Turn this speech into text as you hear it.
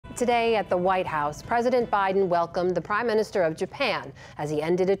Today at the White House, President Biden welcomed the Prime Minister of Japan as he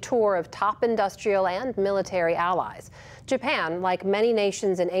ended a tour of top industrial and military allies. Japan, like many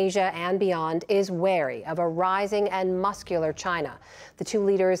nations in Asia and beyond, is wary of a rising and muscular China. The two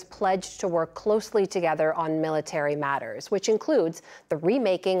leaders pledged to work closely together on military matters, which includes the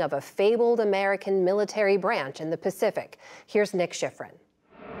remaking of a fabled American military branch in the Pacific. Here's Nick Schifrin.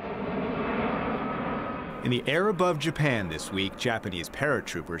 In the air above Japan this week, Japanese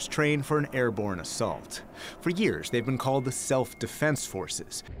paratroopers train for an airborne assault. For years, they've been called the Self-Defense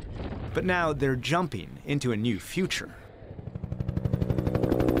Forces. But now they're jumping into a new future.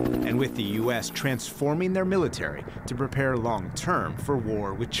 And with the U.S. transforming their military to prepare long-term for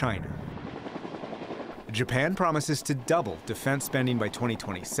war with China. Japan promises to double defense spending by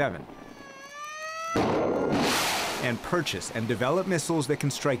 2027 and purchase and develop missiles that can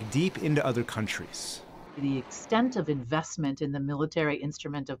strike deep into other countries. The extent of investment in the military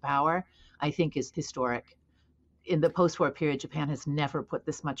instrument of power, I think, is historic. In the post-war period, Japan has never put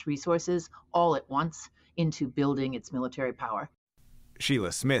this much resources all at once into building its military power.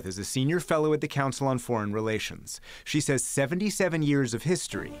 Sheila Smith is a senior fellow at the Council on Foreign Relations. She says 77 years of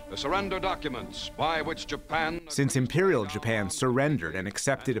history, the surrender documents by which Japan, since Imperial Japan surrendered and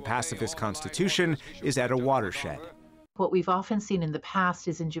accepted a pacifist constitution, is at a watershed. What we've often seen in the past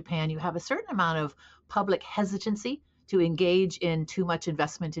is in Japan, you have a certain amount of public hesitancy to engage in too much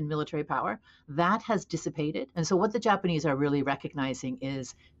investment in military power. That has dissipated. And so what the Japanese are really recognizing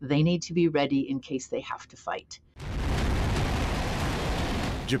is they need to be ready in case they have to fight.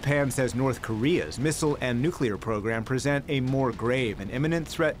 Japan says North Korea's missile and nuclear program present a more grave and imminent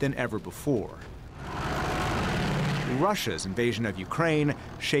threat than ever before. Russia's invasion of Ukraine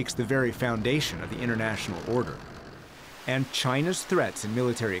shakes the very foundation of the international order. And China's threats and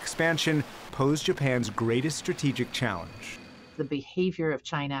military expansion pose Japan's greatest strategic challenge. The behavior of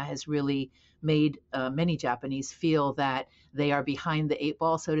China has really made many Japanese feel that they are behind the eight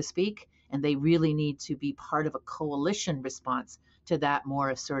ball, so to speak, and they really need to be part of a coalition response to that more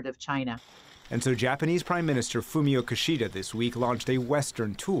assertive China. And so Japanese Prime Minister Fumio Kishida this week launched a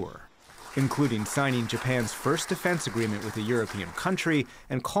Western tour, including signing Japan's first defense agreement with a European country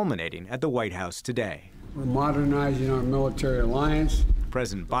and culminating at the White House today. We're modernizing our military alliance.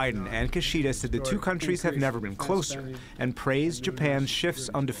 President Biden and Kishida said the two countries have never been closer and praised Japan's shifts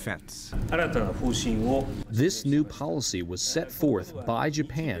on defense. This new policy was set forth by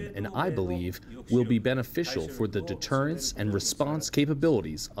Japan and I believe will be beneficial for the deterrence and response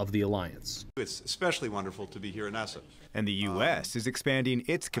capabilities of the alliance. It's especially wonderful to be here in Essen. And the U.S. is expanding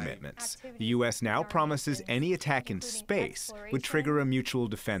its commitments. The U.S. now promises any attack in space would trigger a mutual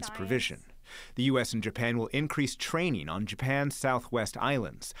defense provision. The U.S. and Japan will increase training on Japan's southwest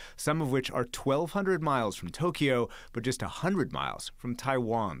islands, some of which are 1,200 miles from Tokyo, but just 100 miles from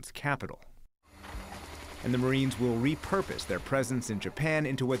Taiwan's capital. And the Marines will repurpose their presence in Japan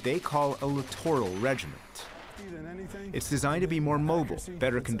into what they call a littoral regiment. It's designed to be more mobile,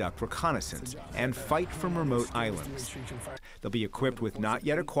 better conduct reconnaissance, and fight from remote islands. They'll be equipped with not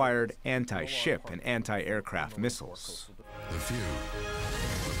yet acquired anti-ship and anti-aircraft missiles. The few,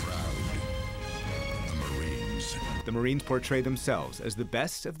 the proud. The Marines portray themselves as the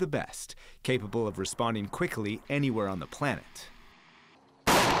best of the best, capable of responding quickly anywhere on the planet,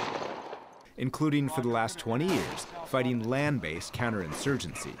 including for the last 20 years, fighting land-based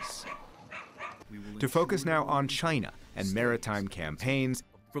counterinsurgencies. To focus now on China and maritime campaigns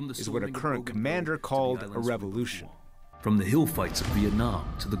is what a current commander called a revolution. From the hill fights of Vietnam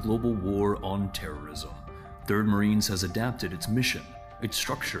to the global war on terrorism, 3rd Marines has adapted its mission, its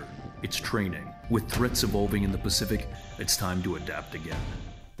structure, its training. With threats evolving in the Pacific, it's time to adapt again.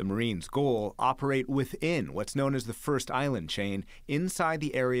 The Marines' goal: operate within what's known as the first island chain, inside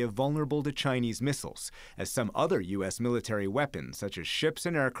the area vulnerable to Chinese missiles, as some other U.S. military weapons, such as ships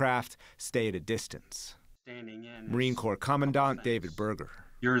and aircraft, stay at a distance. Marine Corps Commandant David Berger.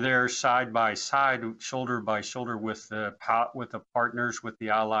 You're there side by side, shoulder by shoulder with the partners, with the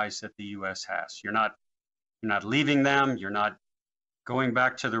allies that the U.S. has. You're not leaving them. You're not going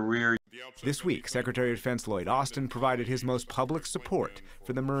back to the rear. This week, Secretary of Defense Lloyd Austin provided his most public support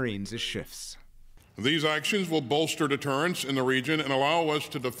for the Marines' shifts. These actions will bolster deterrence in the region and allow us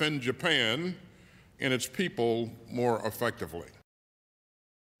to defend Japan and its people more effectively.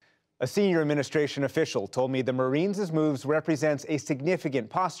 A senior administration official told me the Marines' moves represents a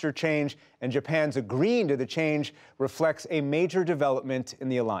significant posture change, and Japan's agreeing to the change reflects a major development in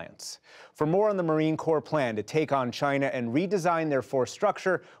the alliance. For more on the Marine Corps plan to take on China and redesign their force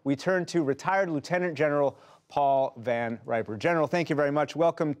structure, we turn to retired Lieutenant General Paul Van Riper. General, thank you very much.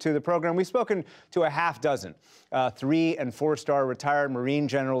 Welcome to the program. We've spoken to a half dozen 3- and 4-star retired Marine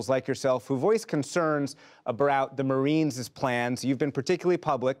generals like yourself who voice concerns about the Marines' plans. You've been particularly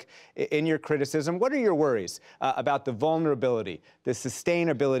public in your criticism. What are your worries about the vulnerability, the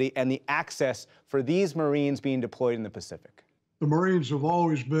sustainability, and the access for these Marines being deployed in the Pacific? The Marines have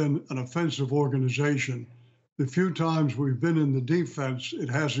always been an offensive organization. The few times we've been in the defense, it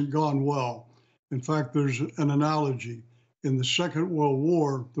hasn't gone well. In fact, there's an analogy. In the Second World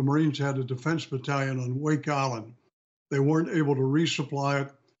War, the Marines had a defense battalion on Wake Island. They weren't able to resupply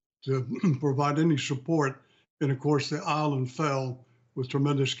it to provide any support. And of course, the island fell with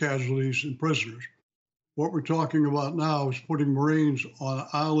tremendous casualties and prisoners. What we're talking about now is putting Marines on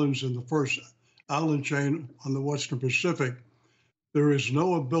islands in the first island chain on the Western Pacific. There is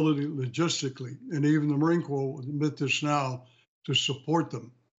no ability logistically, and even the Marine Corps will admit this now, to support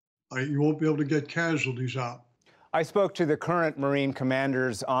them. You won't be able to get casualties out. I spoke to the current Marine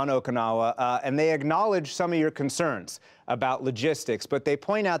commanders on Okinawa, and they acknowledge some of your concerns about logistics, but they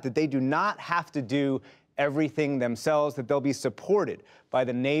point out that they do not have to do everything themselves, that they'll be supported by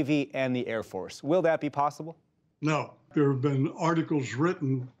the Navy and the Air Force. Will that be possible? No. There have been articles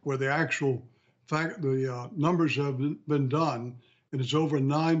written where the actual numbers have been done, and it's over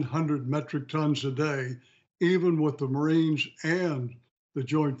 900 metric tons a day. Even with the Marines and the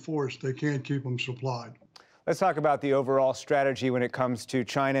Joint Force, they can't keep them supplied. Let's talk about the overall strategy when it comes to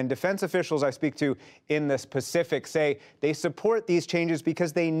China. And defense officials I speak to in the Pacific say they support these changes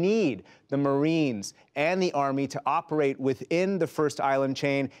because they need the Marines and the Army to operate within the first island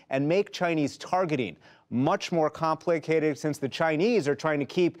chain and make Chinese targeting much more complicated, since the Chinese are trying to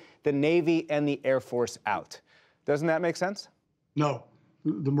keep the Navy and the Air Force out. Doesn't that make sense? No.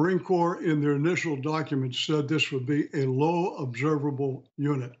 The Marine Corps, in their initial documents, said this would be a low observable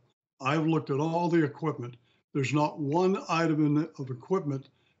unit. I've looked at all the equipment. There's not one item of equipment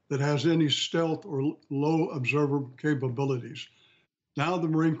that has any stealth or low observable capabilities. Now the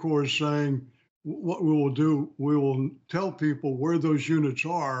Marine Corps is saying, what we will do, we will tell people where those units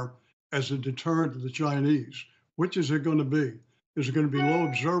are as a deterrent to the Chinese. Which is it going to be? Is it going to be low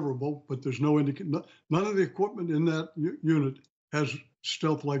observable, but there's no indication? None of the equipment in that unit has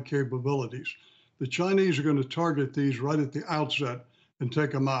stealth-like capabilities. The Chinese are going to target these right at the outset and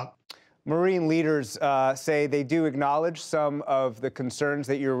take them out. Marine leaders say they do acknowledge some of the concerns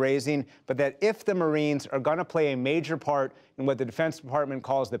that you're raising, but that if the Marines are going to play a major part in what the Defense Department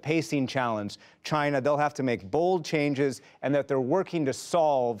calls the pacing challenge, China, they'll have to make bold changes, and that they're working to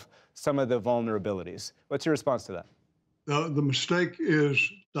solve some of the vulnerabilities. What's your response to that? The mistake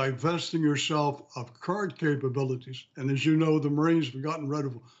is divesting yourself of current capabilities. And as you know, the Marines have gotten rid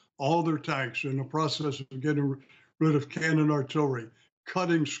of all their tanks in the process of getting rid of cannon artillery,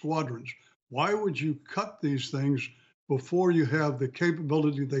 cutting squadrons. Why would you cut these things before you have the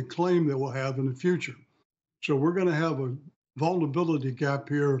capability they claim they will have in the future? So we're going to have a vulnerability gap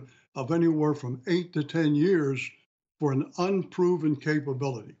here of anywhere from 8 to 10 years for an unproven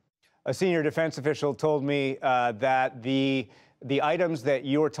capability. A senior defense official told me that the items that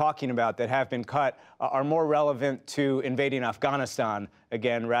you're talking about that have been cut are more relevant to invading Afghanistan,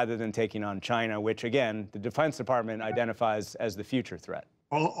 again, rather than taking on China, which, again, the Defense Department identifies as the future threat.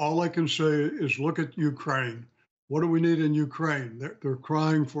 All I can say is look at Ukraine. What do we need in Ukraine? They're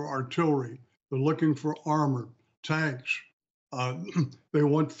crying for artillery. They're looking for armor, tanks. They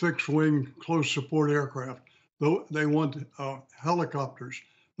want fixed-wing, close support aircraft. They want helicopters.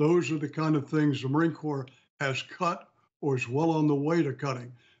 Those are the kind of things the Marine Corps has cut or is well on the way to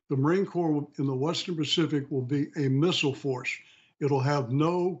cutting. The Marine Corps in the Western Pacific will be a missile force. It'll have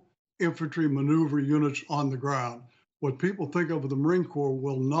no infantry maneuver units on the ground. What people think of the Marine Corps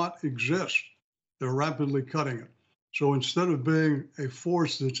will not exist. They're rapidly cutting it. So instead of being a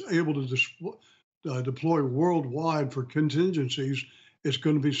force that's able to deploy worldwide for contingencies, it's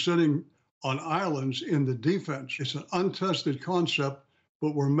going to be sitting on islands in the defense. It's an untested concept,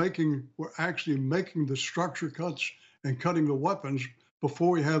 but we're actually making the structure cuts and cutting the weapons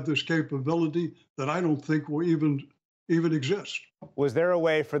before we have this capability that I don't think will even exist. Was there a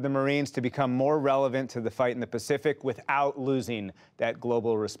way for the Marines to become more relevant to the fight in the Pacific without losing that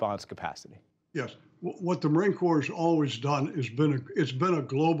global response capacity? Yes. What the Marine Corps has always done is it's been a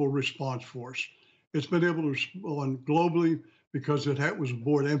global response force. It's been able to respond globally because it was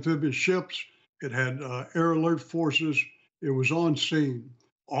aboard amphibious ships. It had air alert forces. It was on scene.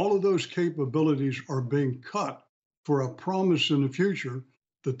 All of those capabilities are being cut for a promise in the future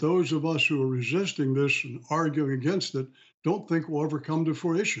that those of us who are resisting this and arguing against it don't think will ever come to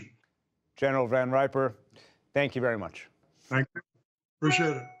fruition. General Van Riper, thank you very much. Thank you.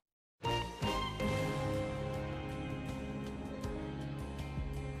 Appreciate it.